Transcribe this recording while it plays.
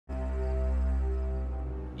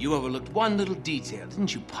You overlooked one little detail,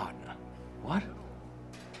 didn't you, partner? What?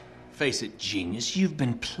 Face it, genius, you've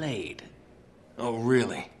been played. Oh,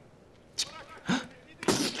 really?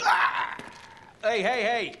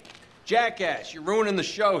 Hey! Jackass, you're ruining the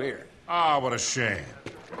show here. Ah, what a shame.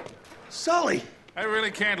 Sully! I really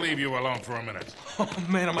can't leave you alone for a minute. Oh,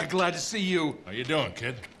 man, am I glad to see you. How you doing,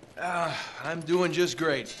 kid? I'm doing just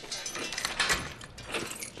great.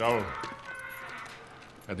 So,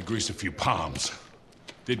 had to grease a few palms.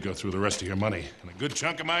 Did go through the rest of your money and a good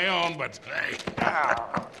chunk of my own, but hey.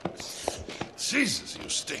 Jesus, you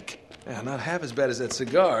stink. Yeah, not half as bad as that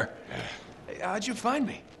cigar. Hey, how'd you find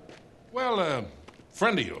me? Well, a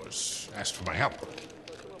friend of yours asked for my help.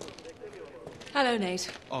 Hello,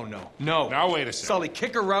 Nate. Oh, no. Now, wait a second. Sully,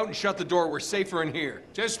 kick her out and shut the door. We're safer in here.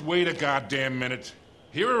 Just wait a goddamn minute.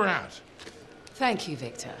 Hear her out. Thank you,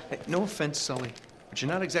 Victor. Hey, no offense, Sully, but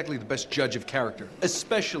you're not exactly the best judge of character,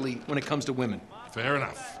 especially when it comes to women. Fair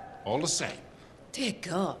enough. All the same. Dear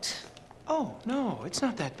God. Oh, no, it's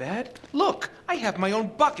not that bad. Look, I have my own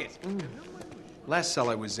bucket. Last cell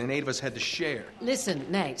I was in, 8 of us had to share. Listen,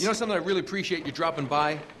 Nate. You know something? I really appreciate you dropping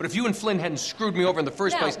by, but if you and Flynn hadn't screwed me over in the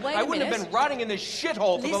first place, wait I a wouldn't have minute. been rotting in this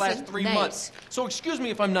shithole for the last 3 Nate. months. So excuse me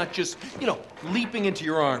if I'm not just, leaping into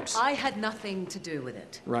your arms. I had nothing to do with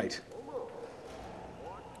it. Right.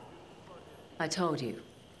 I told you.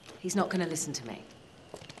 He's not going to listen to me.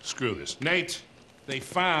 Screw this. Nate, they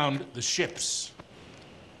found the ships.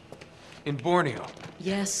 In Borneo.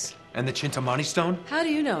 Yes. And the Chintamani stone? How do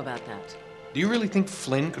you know about that? Do you really think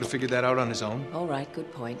Flynn could have figured that out on his own? All right,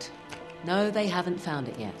 good point. No, they haven't found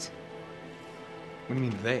it yet. What do you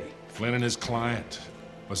mean, they? Flynn and his client,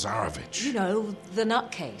 Lazarovich. You know, the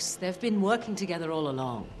nutcase. They've been working together all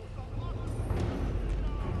along.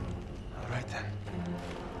 All right, then.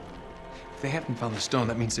 If they haven't found the stone,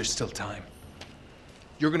 that means there's still time.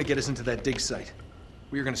 You're gonna get us into that dig site.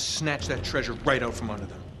 We are gonna snatch that treasure right out from under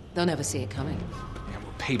them. They'll never see it coming. Yeah,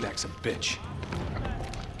 well, payback's a bitch.